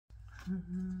Hello.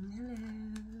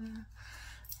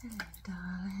 Hello,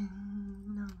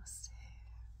 darling. Namaste.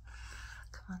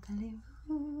 Comment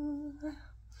allez-vous?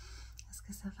 Est-ce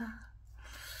que ça va?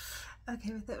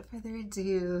 Okay, without further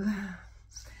ado,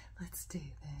 let's do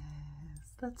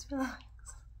this. Let's relax.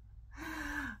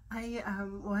 I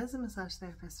was a massage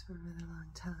therapist for a really long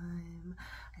time.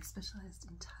 I specialized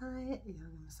in Thai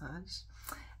yoga massage,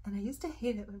 and I used to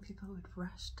hate it when people would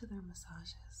rush to their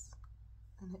massages,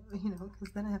 and it, you know,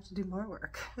 because then I have to do more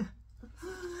work.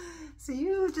 So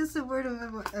just a word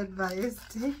of advice: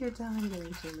 take your time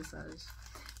getting to your massage.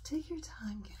 Take your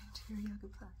time getting to your yoga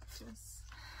practice.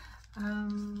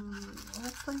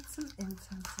 Let's light some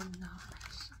incense and not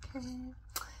rush, okay?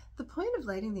 The point of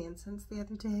lighting the incense the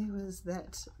other day was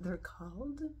that they're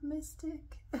called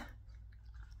mystic.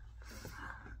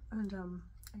 And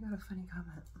I got a funny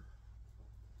comment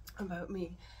about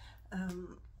me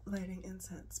lighting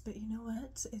incense. But you know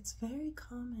what? It's very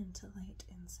common to light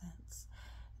incense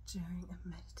during a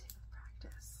meditative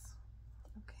practice.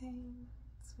 Okay?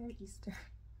 It's very Easter.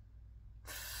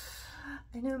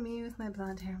 I know me with my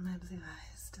blonde hair and my blue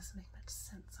eyes doesn't make much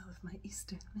sense all of my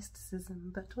Eastern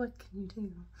mysticism, but what can you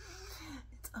do?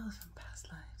 It's all from past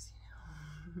lives,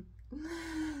 you know.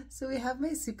 So we have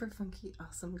my super funky,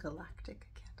 awesome galactic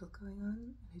candle going on,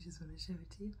 and I just want to show it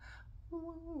to you.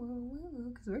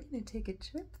 Because we're going to take a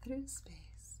trip through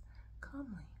space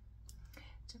calmly.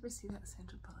 Did you ever see that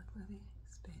Sandra Bullock movie,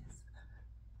 Space?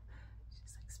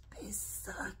 She's like, space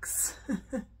sucks.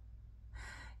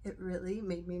 It really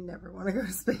made me never want to go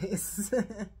to space.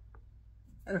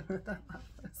 I don't know what that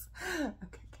laugh was.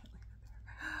 Okay, can't leave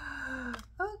it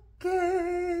there.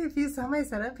 Okay, if you saw my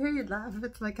setup here, you'd laugh.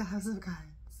 It's like a house of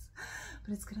cards.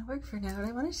 But it's gonna work for now, and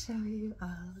I want to show you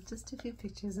just a few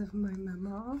pictures of my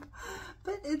mama.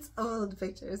 But it's old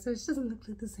pictures, so she doesn't look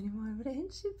like this anymore, but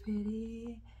ain't she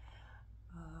pretty?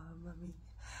 Oh, mommy.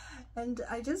 And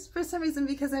I just, for some reason,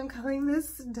 because I'm calling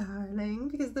this Darling,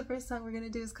 because the first song we're going to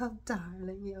do is called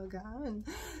Darling Yoga, and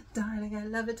darling, I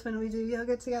love it when we do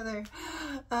yoga together.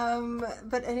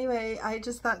 But anyway, I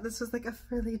just thought this was like a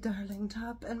frilly darling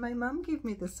top, and my mom gave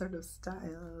me this sort of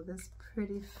style, this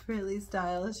pretty frilly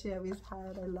style she always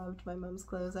had. I loved my mom's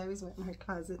clothes. I always went in her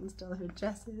closet and stole her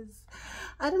dresses.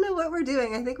 I don't know what we're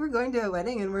doing. I think we're going to a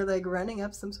wedding and we're like running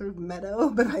up some sort of meadow,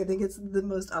 but I think it's the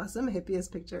most awesome,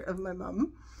 hippiest picture of my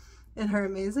mom in her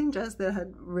amazing dress that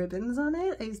had ribbons on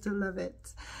it. I used to love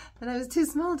it. And I was too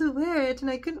small to wear it, and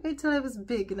I couldn't wait till I was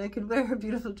big and I could wear her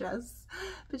beautiful dress.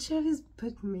 But she always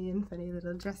put me in funny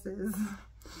little dresses.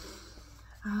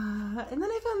 And then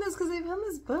I found this because I found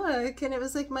this book, and it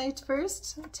was like my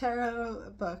first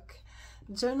tarot book.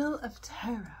 Journal of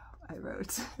Tarot, I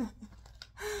wrote.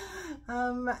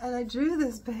 And I drew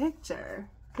this picture,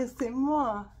 que c'est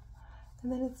moi.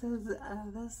 And then it says,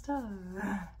 the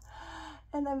star.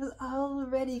 And I was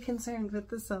already concerned with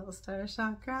the soul star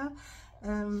chakra.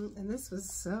 And this was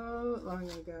so long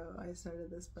ago I started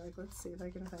this book. Let's see if I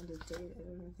can find a date.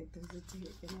 I don't think there's a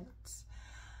date in it.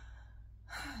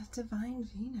 Divine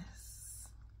Venus.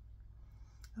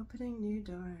 Opening new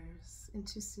doors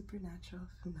into supernatural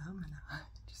phenomena.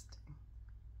 Interesting.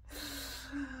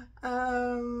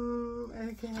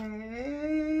 Okay.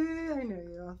 I know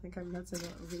you all think I'm nuts. I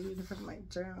won't read from my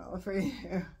journal for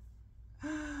you.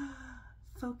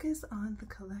 Focus on the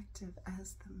collective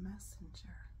as the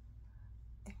messenger.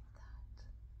 Ain't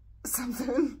that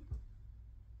something?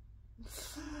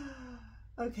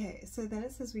 Okay, so then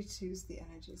it says we choose the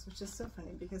energies, which is so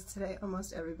funny because today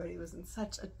almost everybody was in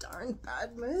such a darn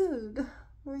bad mood.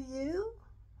 Were you?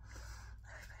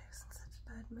 Everybody was in such a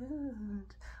bad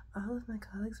mood. All of my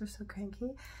colleagues were so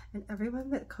cranky, and everyone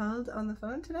that called on the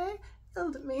phone today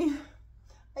yelled at me.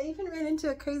 I even ran into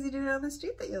a crazy dude on the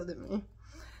street that yelled at me.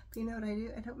 But you know what I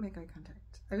do? I don't make eye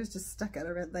contact. I was just stuck at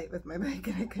a red light with my bike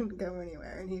and I couldn't go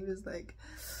anywhere. And he was like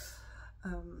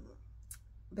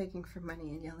begging for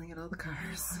money and yelling at all the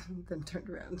cars, and then turned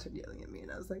around and started yelling at me,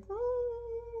 and I was like,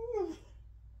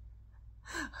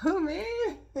 who, me?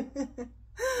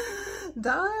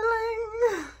 Darling.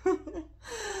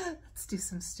 Let's do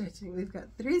some stretching. We've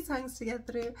got 3 songs to get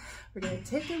through. We're going to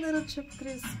take a little trip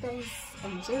through space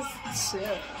and just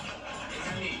chill.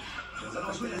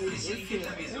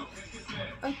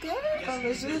 Ok, on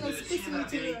va jouer la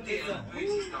spécialité de la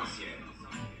maison.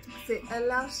 C'est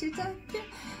l'architecte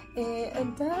et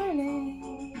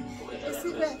Darling.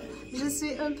 Je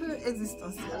suis un peu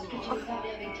existentielle.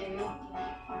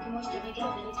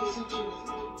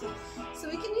 So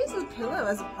we can use the pillow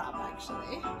as a prop,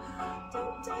 actually. If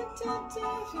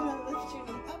you want to lift your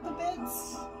knee up a bit.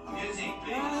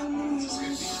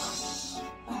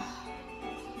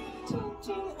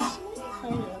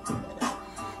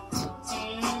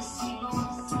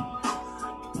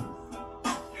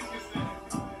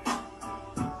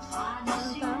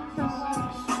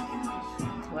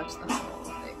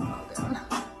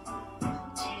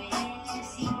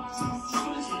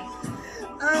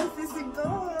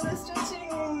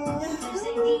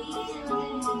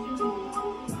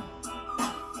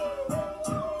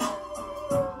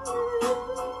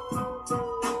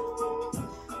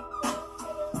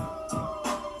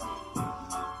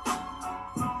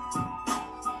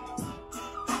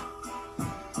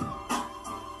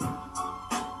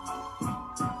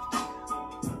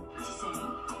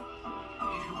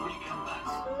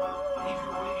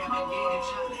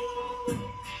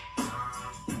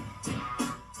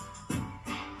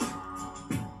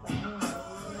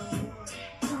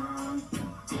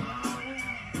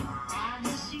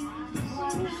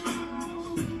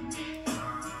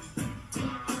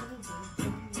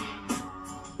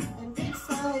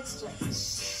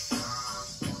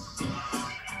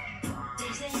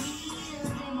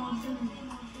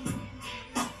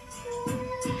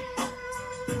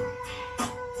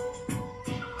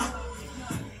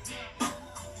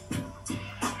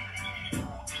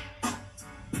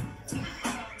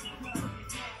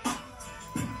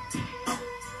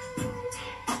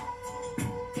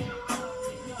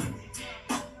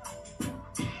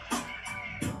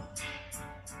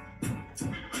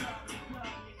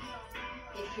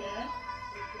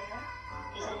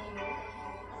 des animaux,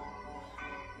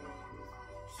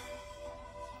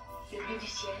 le bleu du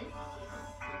ciel,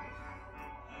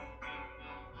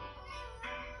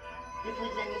 le bruit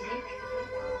de la musique,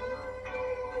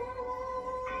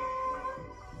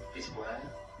 l'espoir,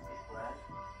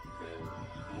 le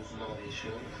mouvement des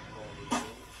choses.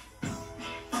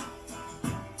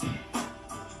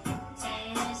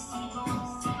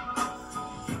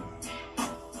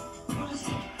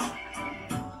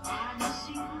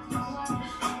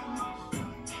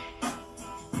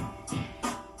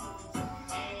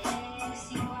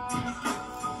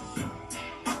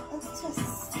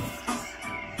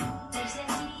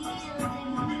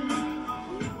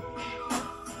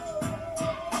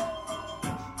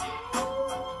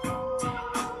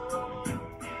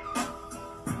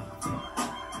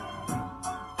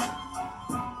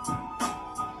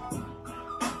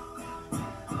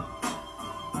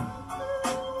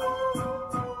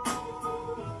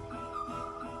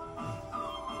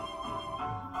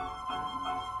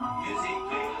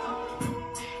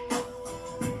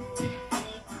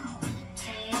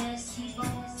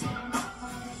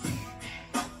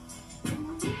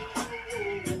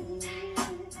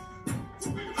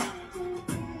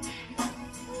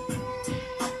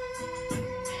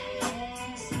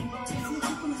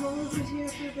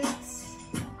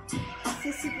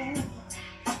 C'est bon.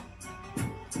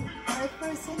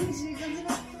 Après, c'est léger, comme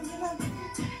ça.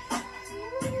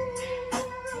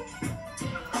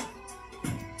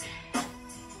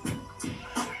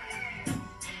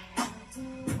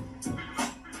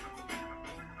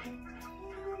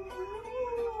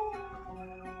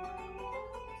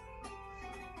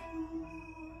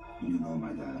 You know,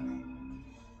 my darling,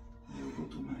 you go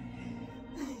to my head.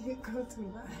 You go to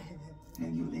my head.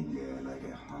 And you linger like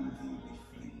a haunting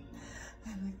refrain. I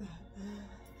like that.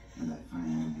 And I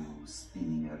find you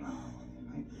spinning around in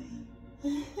my brain.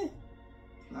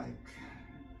 Like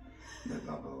the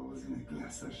bubbles in a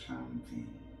glass of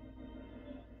champagne.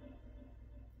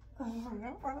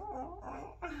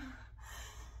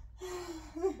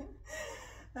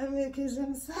 Ah mais que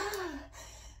j'aime ça.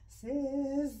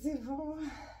 C'est bon.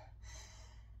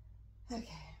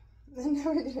 Okay, and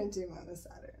now we're gonna do Mama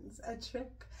Saturn's, a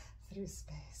trip through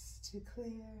space to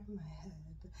clear my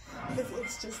head. Because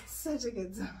it's just such a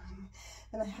good song,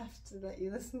 and I have to let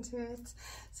you listen to it.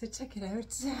 So check it out.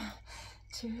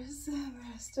 Cheers.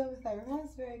 We're still with our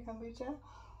raspberry kombucha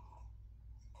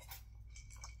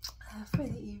for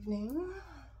the evening.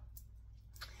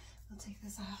 I'll take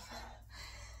this off.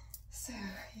 So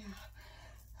yeah.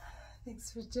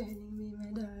 Thanks for joining me, my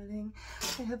darling.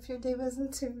 I hope your day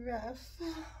wasn't too rough.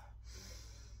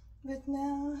 But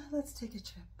now, let's take a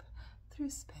trip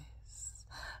through space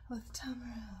with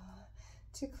Tamarel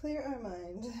to clear our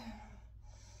mind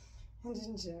and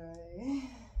enjoy.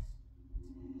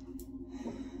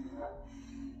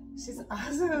 She's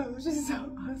awesome. She's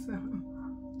so awesome.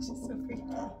 She's so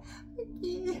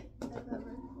freaky. I love her.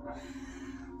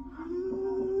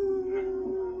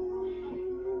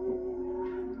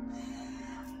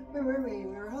 Where were we?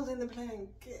 We were holding the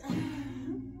plank.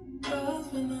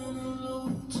 I've been on a low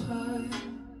tide.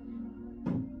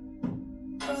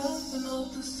 I've been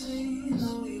off the scene,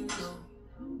 oh you know.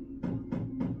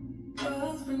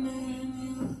 I've been needing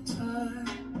you tight,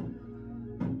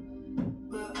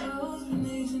 but I've been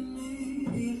needing me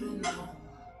even now.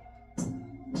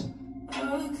 I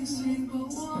can see but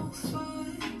won't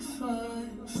fight.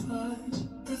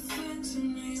 The things in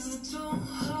me that don't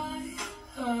hide.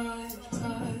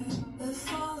 It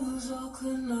follows all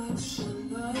connection,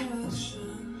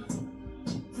 direction.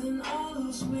 Then I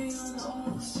lose me on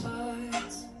all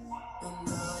sides. And I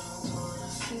don't wanna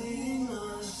see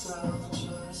myself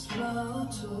just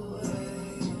melt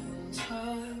away in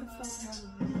time.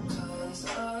 'Cause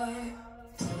I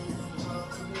didn't want to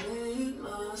commit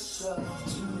myself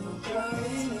to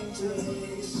brighter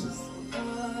days.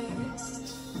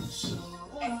 So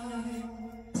I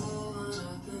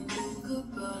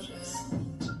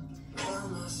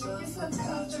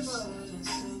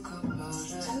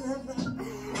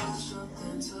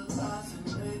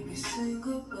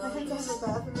I had to have a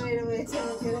bathroom right away till I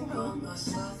was getting home.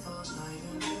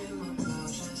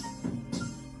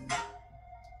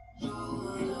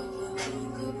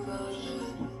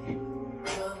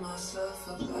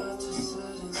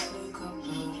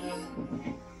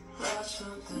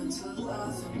 Something to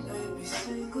laugh and maybe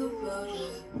think about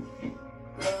it.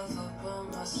 Love upon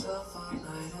myself all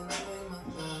night and dream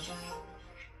about it.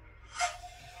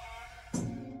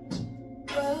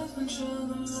 I've been trying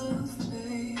to love me.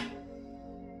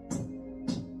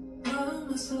 Mind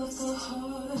myself but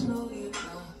hard, no you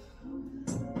don't.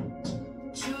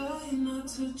 Try not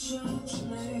to judge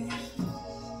me.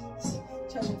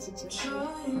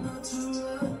 Trying not to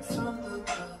run from the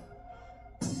cup.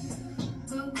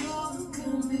 The girl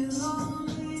can be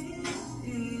lonely.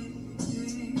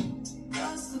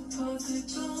 That's the part they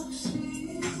don't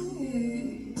see.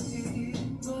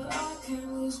 But I can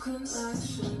lose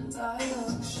connection by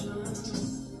action.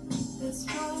 It's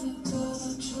better that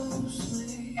I chose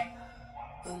me.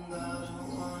 And I don't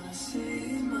wanna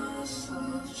see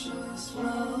myself just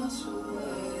melt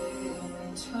away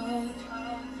in time.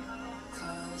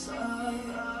 Cause I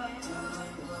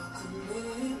don't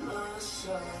commit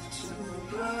myself to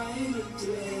brighter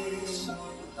days. So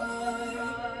I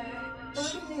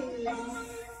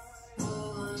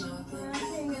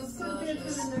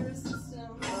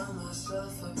find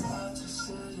myself about to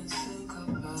sit and think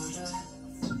about it.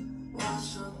 Watch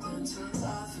something to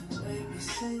laugh and maybe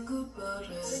think about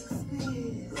it.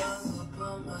 Laugh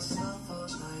about myself all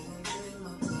night and dream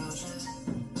about it.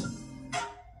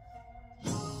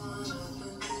 Hold up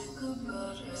and think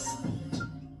about it.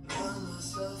 Find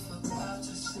myself about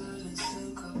to sit and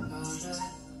think about it.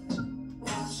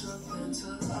 Watch something to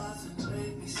laugh and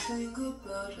maybe think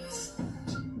about it.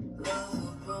 Laugh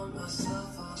about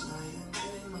myself all night and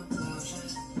dream about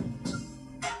it.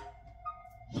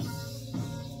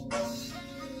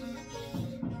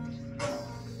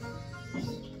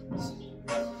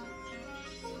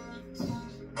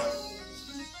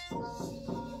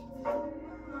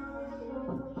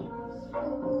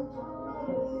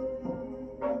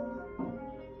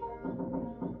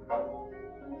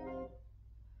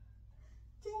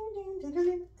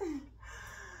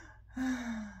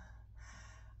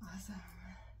 Awesome.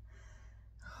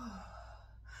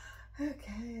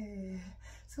 Okay,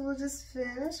 so we'll just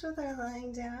finish with our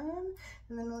lying down,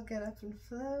 and then we'll get up and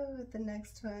flow with the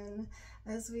next one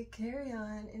as we carry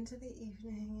on into the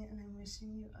evening. And I'm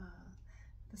wishing you all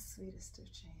the sweetest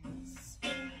of dreams.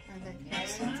 Avec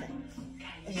Mystique.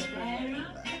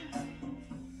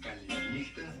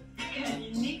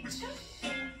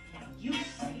 You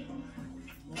say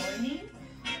morning,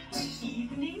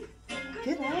 evening.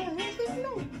 Good night. Good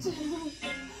night.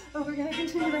 Oh, we're gonna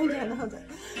continue lying down. Hold on.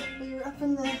 We were up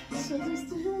in the shoulders.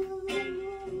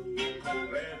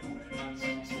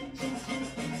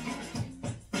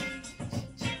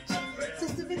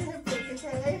 Just a bit of hip work,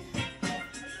 okay?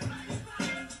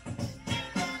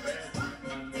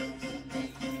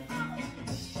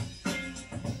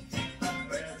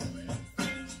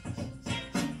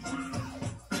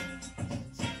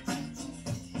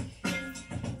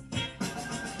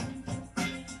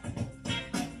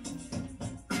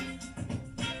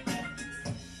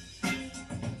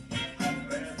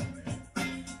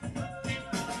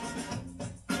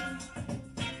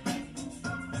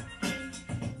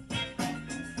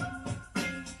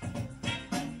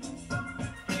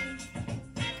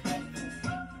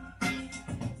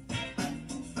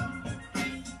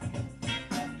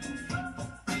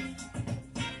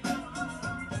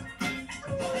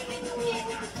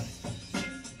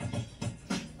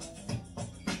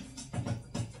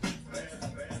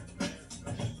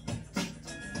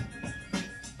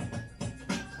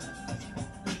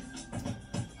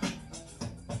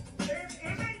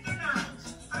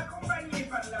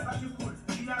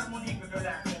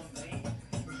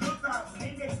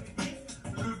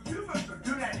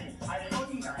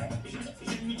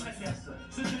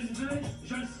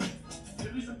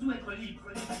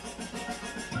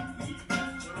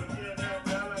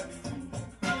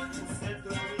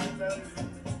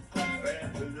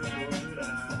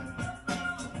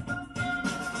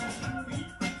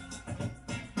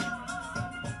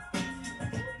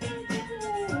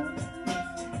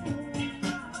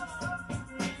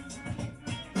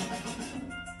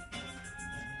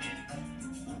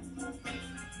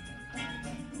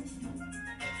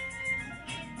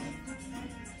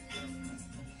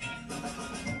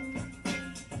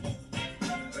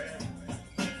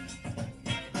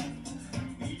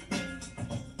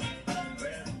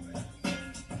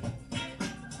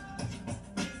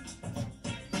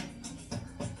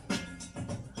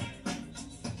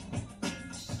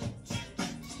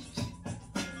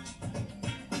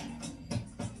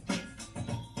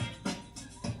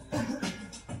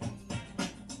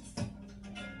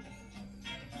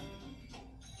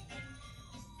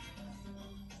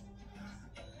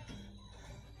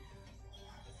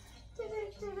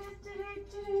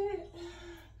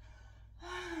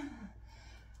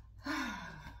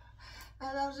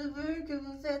 Alors je veux que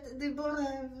vous faites des beaux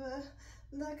rêves,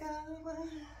 d'accord?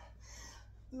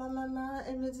 Ma maman,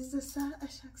 elle me disait ça à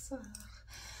chaque soir.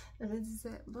 Elle me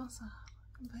disait bonsoir,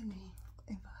 bonne nuit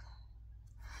et voilà.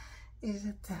 Et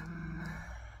je t'aime.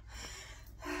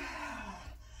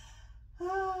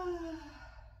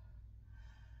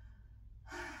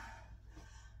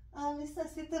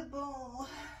 the beaux,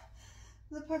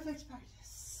 the perfect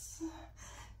practice.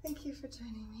 Thank you for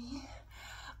joining me.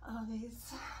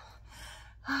 Always,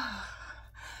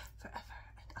 forever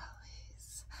and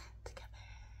always together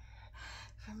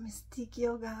for Mystique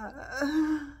Yoga.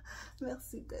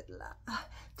 Merci d'être là,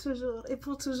 toujours et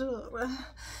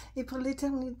pour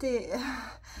l'éternité,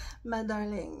 ma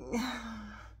darling.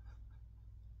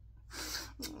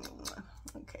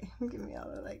 Okay, give me all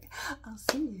the like, I'll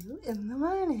see you in the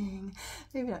morning.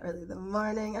 Maybe not really the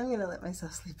morning. I'm gonna let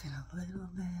myself sleep in a little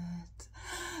bit.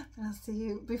 But I'll see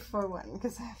you before 1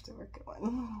 because I have to work at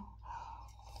 1.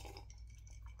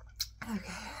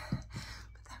 Okay,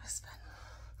 but that was fun.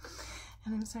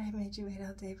 And I'm sorry I made you wait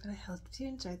all day, but I hope you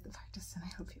enjoyed the practice and I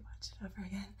hope you watch it over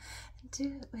again. And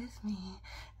do it with me,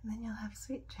 and then you'll have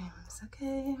sweet dreams,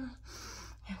 okay?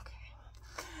 Okay.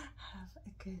 Have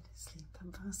a good sleep.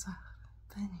 Bonsoir.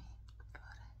 Bonne nuit.